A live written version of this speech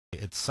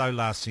It's so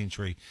last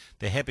century.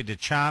 They're happy to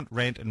chant,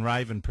 rant and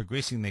rave and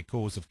progressing their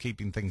cause of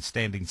keeping things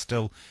standing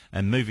still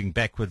and moving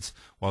backwards,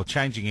 while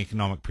changing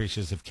economic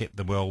pressures have kept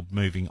the world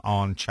moving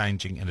on,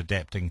 changing and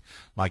adapting.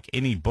 Like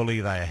any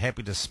bully, they are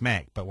happy to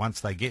smack, but once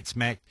they get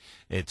smacked,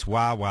 it's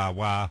wah, wah,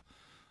 wah,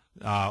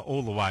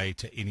 all the way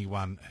to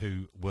anyone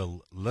who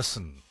will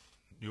listen.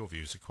 Your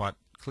views are quite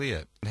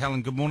clear.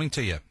 Helen, good morning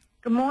to you.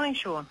 Good morning,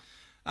 Sean.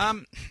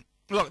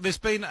 Look, there's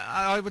been,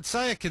 I would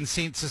say, a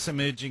consensus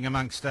emerging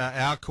amongst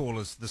our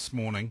callers this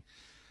morning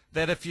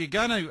that if you're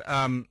going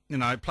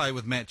to, play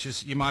with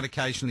matches, you might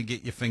occasionally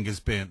get your fingers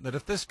burnt. That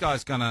if this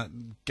guy's going to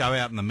go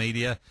out in the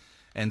media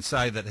and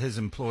say that his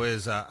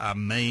employers are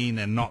mean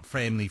and not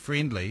family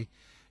friendly,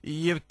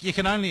 you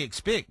can only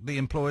expect the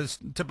employers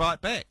to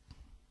bite back.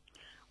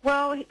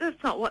 Well,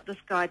 that's not what this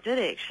guy did,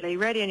 actually.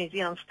 Radio New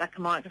Zealand stuck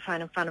a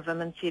microphone in front of him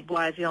and said,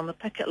 "Why is he on the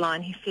picket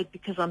line?" He said,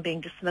 "Because I'm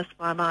being dismissed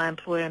by my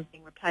employer and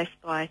being replaced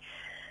by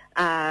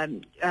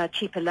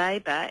cheaper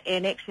labour,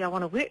 and actually I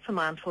want to work for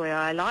my employer.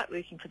 I like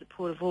working for the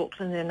Port of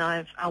Auckland, and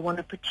I want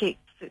to protect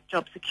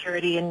job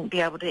security and be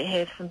able to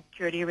have some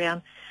security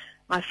around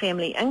my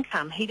family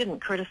income." He didn't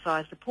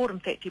criticise the port. In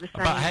fact, he was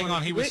saying... But hang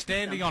on, he was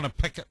standing on a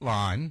picket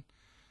line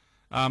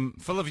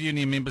full of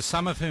union members,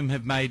 some of whom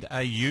have made a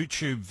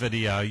YouTube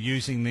video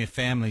using their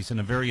families in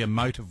a very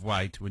emotive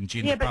way to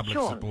engender public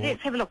Sean, support.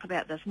 Let's have a look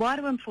about this. Why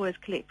do employers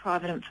collect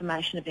private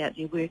information about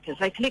their workers?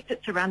 They collect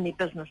it to run their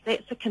business.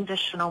 That's the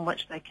condition on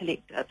which they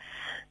collect it.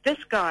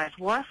 This guy's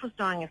wife was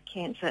dying of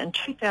cancer in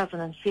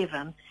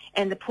 2007,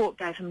 and the port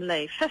gave him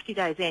leave, 50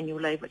 days annual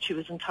leave, which he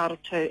was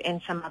entitled to,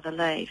 and some other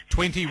leave.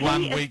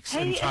 21 weeks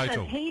in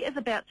total. He is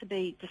about to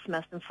be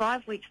dismissed in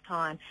 5 weeks'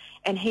 time,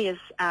 and he is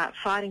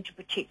fighting to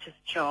protect his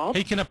job.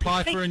 He can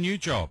apply for a new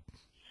job.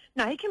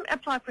 No, he can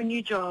apply for a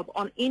new job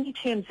on any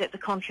terms that the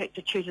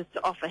contractor chooses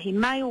to offer. He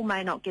may or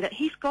may not get it.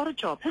 He's got a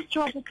job. His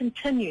job will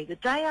continue. The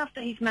day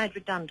after he's made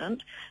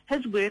redundant,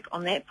 his work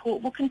on that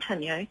port will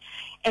continue,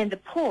 and the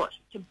port,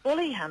 to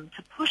bully him,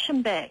 to push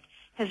him back,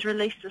 has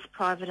released this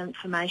private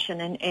information.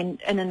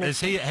 Has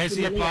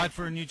he applied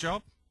for a new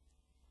job?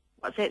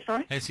 What's that,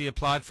 sorry? Has he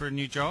applied for a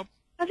new job?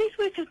 Now, these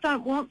workers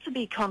don't want to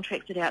be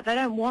contracted out. They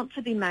don't want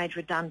to be made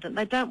redundant.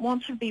 They don't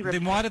want to be...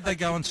 Then why did they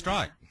go on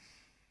strike?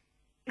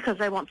 Because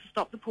they want to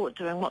stop the port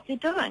doing what they're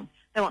doing.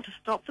 They want to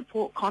stop the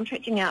port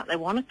contracting out. They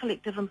want a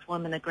collective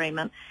employment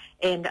agreement,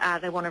 and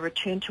they want to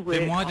return to work.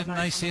 Then why didn't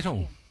they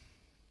settle?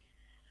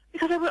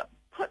 Because they were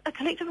a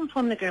collective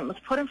employment agreement was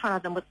put in front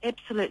of them with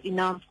absolutely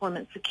no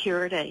employment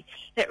security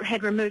that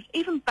had removed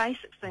even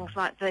basic things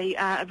like the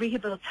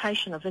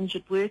rehabilitation of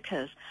injured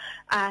workers.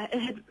 It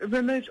had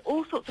removed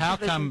all sorts of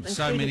provisions,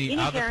 including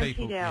any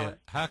guaranteed hours.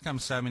 How come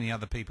so many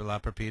other people are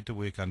prepared to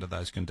work under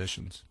those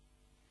conditions?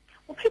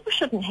 Well, people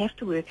shouldn't have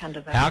to work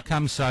under those. How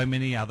come so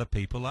many other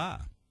people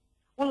are?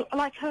 Well,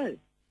 like who?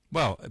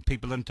 Well,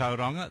 people in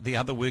Tauranga, the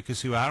other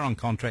workers who are on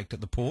contract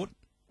at the port.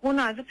 Well,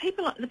 no, the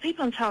people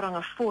in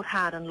Tauranga fought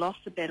hard and lost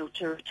the battle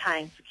to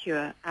retain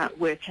secure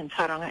work in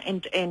Tauranga,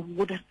 and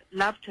would have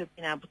loved to have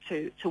been able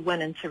to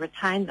win and to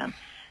retain them.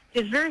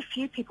 There's very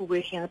few people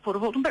working in the Port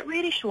of Auckland, but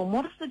really, Sean,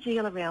 what is the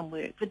deal around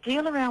work? The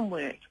deal around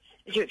work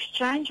is you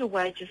exchange your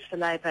wages for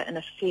labour in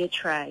a fair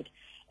trade,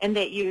 and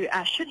that you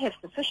should have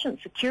sufficient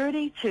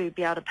security to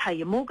be able to pay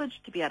your mortgage,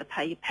 to be able to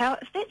pay your power.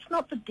 If that's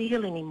not the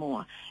deal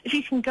anymore, if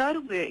you can go to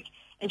work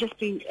and just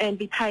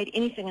be paid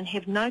anything and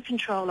have no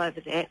control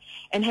over that,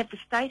 and have the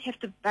state have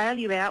to bail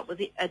you out with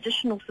the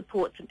additional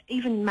supports and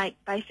even make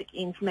basic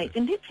ends meet,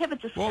 then let's have a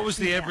discussion. What was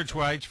the average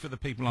wage for the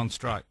people on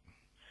strike?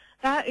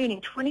 They're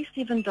earning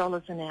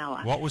 $27 an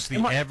hour. What was the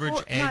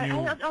average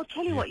annual... No, I'll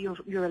tell you what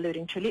you're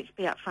alluding to. Let's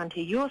be up front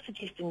here. You're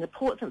suggesting the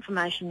port's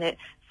information that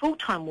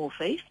full-time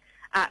wharfies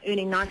are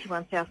earning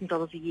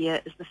 $91,000 a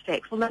year is the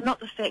facts. Well, they're not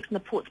the facts, and the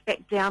port's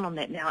back down on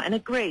that now and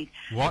agreed.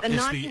 What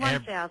is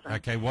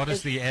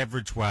the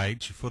average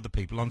wage for the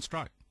people on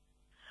strike?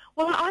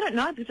 Well, I don't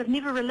know, because I've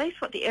never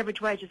released what the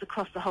average wage is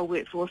across the whole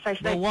workforce.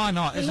 Well, why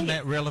not? Isn't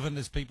that relevant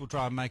as people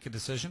try and make a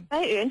decision?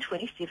 They earn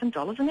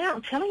 $27 an hour.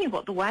 I'm telling you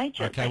what the wage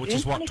is. Okay, which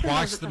is what,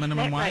 twice the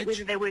minimum wage?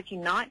 Whether they're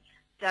working night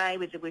day,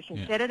 whether they're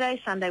working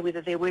Saturday, Sunday, whether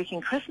they're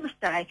working Christmas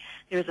Day,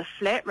 there is a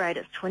flat rate.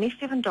 It's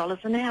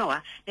 $27 an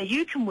hour. Now,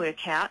 you can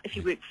work out, if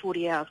you work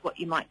 40 hours, what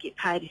you might get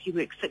paid. If you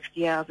work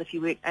 60 hours, if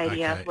you work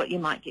 80 hours, what you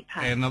might get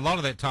paid. And a lot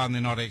of that time,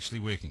 they're not actually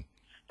working.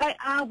 They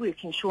are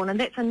working, Sean, and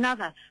that's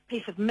another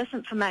piece of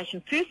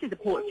misinformation. Firstly, the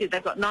port said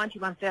they've got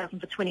 $91,000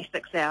 for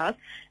 26 hours.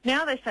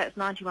 Now they say it's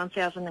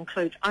 $91,000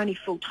 includes only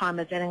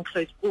full-timers and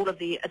includes all of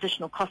the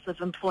additional costs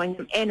of employing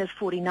them and is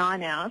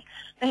 49 hours.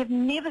 They have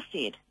never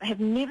said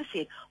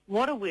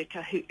what a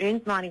worker who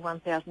earns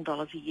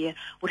 $91,000 a year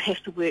would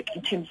have to work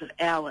in terms of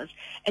hours.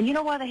 And you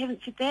know why they haven't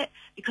said that?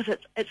 Because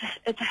it's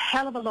a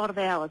hell of a lot of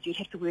hours. You'd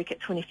have to work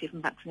at $27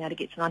 an hour to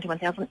get to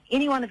 $91,000.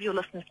 Any one of your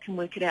listeners can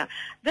work it out.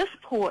 This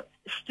port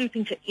is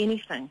stooping to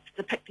anything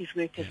to depict these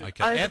workers as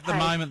overpaid. At the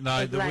moment,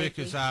 though, the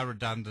workers are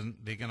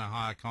redundant. They're going to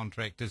hire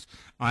contractors.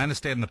 I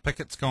understand the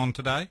picket's gone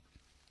today.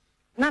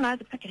 No,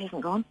 the picket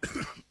hasn't gone.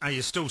 Are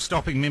you still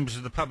stopping members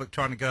of the public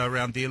trying to go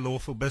around their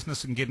lawful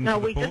business and get into No,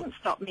 the we port? didn't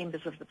stop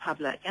members of the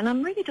public, and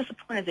I'm really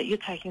disappointed that you're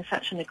taking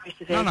such an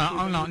aggressive No, attitude.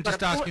 I'm not. I'm You've just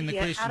got a asking the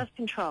port here question. Out of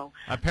control.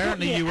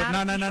 Apparently you were...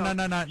 Out No,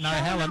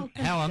 of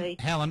control.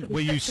 Helen, were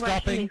you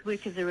stopping...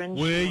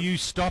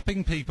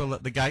 People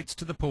at the gates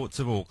to the ports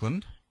of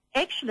Auckland?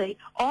 Actually,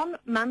 on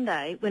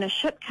Monday, when a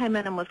ship came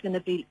in and was going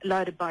to be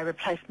loaded by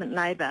replacement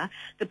labour,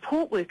 the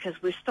port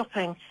workers were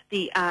stopping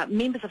the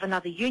members of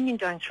another union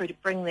going through to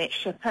bring that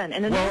ship in.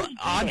 And well,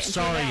 I'm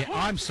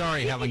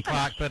sorry, Helen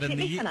Clark, but in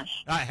the year...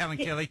 Helen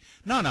Yeah. Kelly,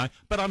 no,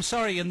 but I'm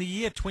sorry, in the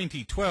year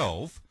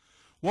 2012,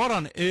 what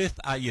on earth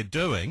are you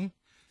doing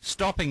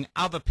stopping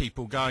other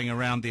people going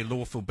around their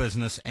lawful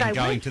business and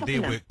going to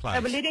their workplace? They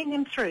were letting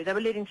them through. They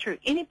were letting through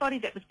anybody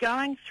that was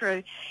going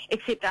through,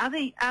 except other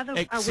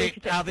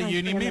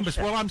union members.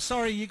 Well, I'm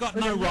sorry, you got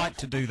no right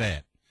to do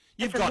that.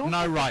 You've got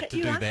no right to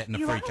do that in a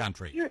free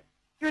country. You're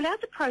allowed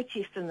to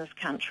protest in this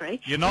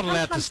country. You're not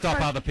allowed to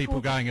stop other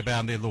people going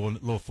about their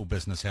lawful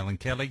business, Helen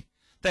Kelly.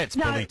 That's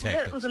bully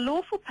tactics. It was a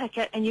lawful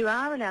picket, and you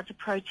are allowed to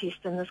protest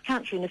in this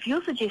country. And if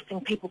you're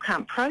suggesting people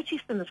can't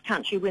protest in this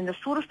country when the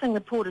sort of thing the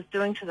port is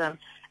doing to them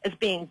is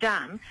being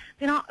done,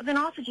 then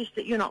I suggest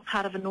that you're not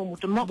part of a normal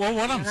democracy.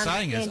 Well, what I'm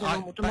saying is,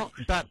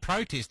 but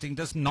protesting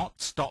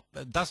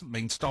doesn't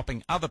mean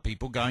stopping other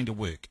people going to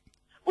work.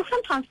 Well,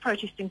 sometimes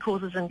protesting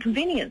causes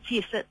inconvenience.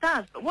 Yes, it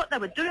does. But what they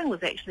were doing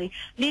was actually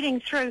letting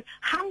through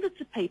hundreds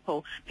of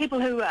people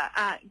who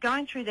are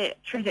going through that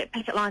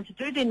picket line to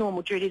do their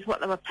normal duties.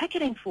 What they were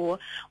picketing for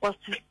was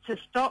to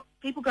stop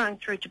people going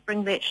through to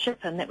bring that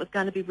ship in that was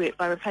going to be worked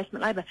by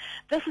replacement labour.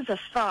 This is a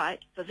fight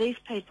for these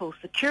people's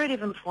security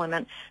of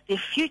employment, their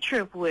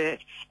future of work,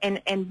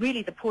 and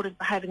really the port is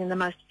behaving in the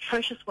most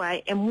atrocious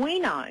way. And we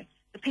know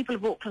the people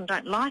of Auckland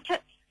don't like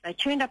it. They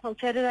turned up on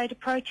Saturday to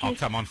protest. Oh,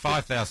 come on,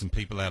 5,000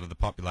 people out of the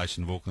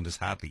population of Auckland is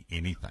hardly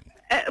anything.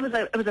 It was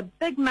a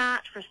big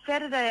march for a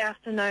Saturday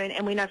afternoon,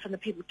 and we know from the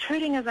people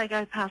tooting as they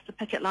go past the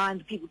picket line,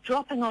 the people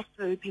dropping off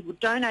food, people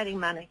donating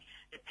money,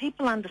 that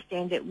people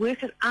understand that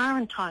workers are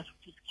entitled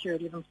to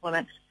security of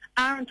employment,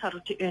 are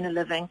entitled to earn a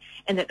living,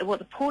 and that what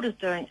the port is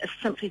doing is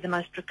simply the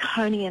most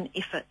draconian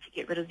effort to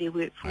get rid of their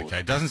workforce.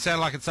 Okay, doesn't sound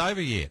like it's over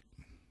yet.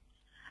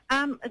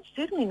 It's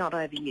certainly not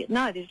over yet.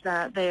 No,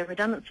 their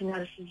redundancy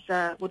notices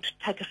would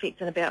take effect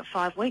in about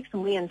 5 weeks,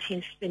 and we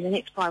intend to spend the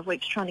next 5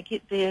 weeks trying to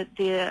get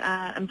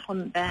their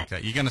employment back.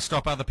 Okay, you're going to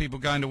stop other people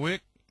going to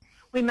work?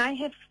 We may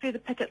have further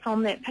pickets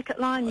on that picket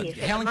line, yes.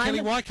 Helen Kelly,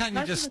 why can't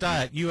you just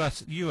stay it?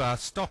 You are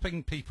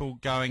stopping people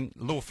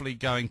lawfully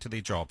going to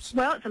their jobs.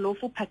 Well, it's a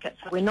lawful picket,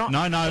 so we're not...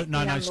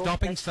 No,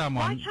 stopping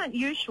someone... Why can't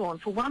you, Sean,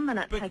 for 1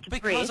 minute take a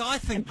breath? Because I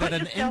think that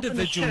an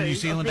individual New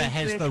Zealander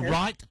has the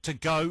right to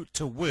go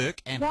to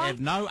work and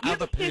have no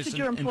other person... You've asserted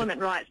your employment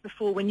rights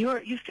before when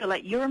you feel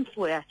like your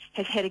employer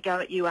has had a go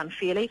at you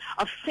unfairly.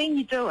 I've seen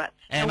you do it.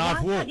 And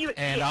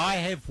I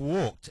have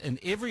walked in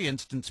every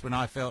instance when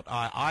I felt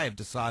I have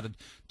decided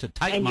to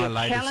take my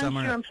lady somewhere. And you've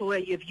challenged your employer,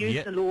 you've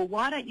used the law.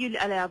 Why don't you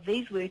allow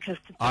these workers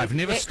to... I've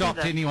never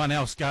stopped anyone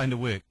else going to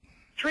work.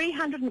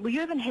 300, well, you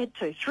haven't had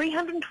to.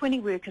 320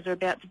 workers are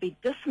about to be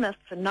dismissed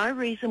for no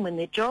reason when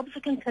their jobs are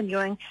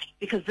continuing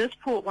because this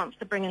port wants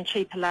to bring in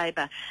cheaper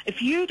labour.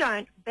 If you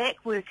don't back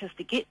workers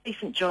to get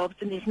decent jobs,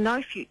 then there's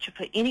no future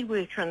for any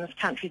worker in this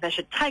country. They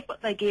should take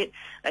what they get,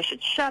 they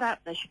should shut up,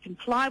 they should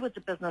comply with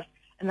the business,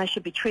 and they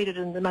should be treated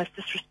in the most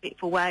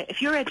disrespectful way.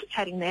 If you're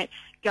advocating that,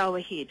 go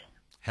ahead.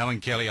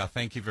 Helen Kelly, I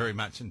thank you very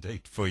much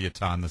indeed for your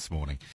time this morning.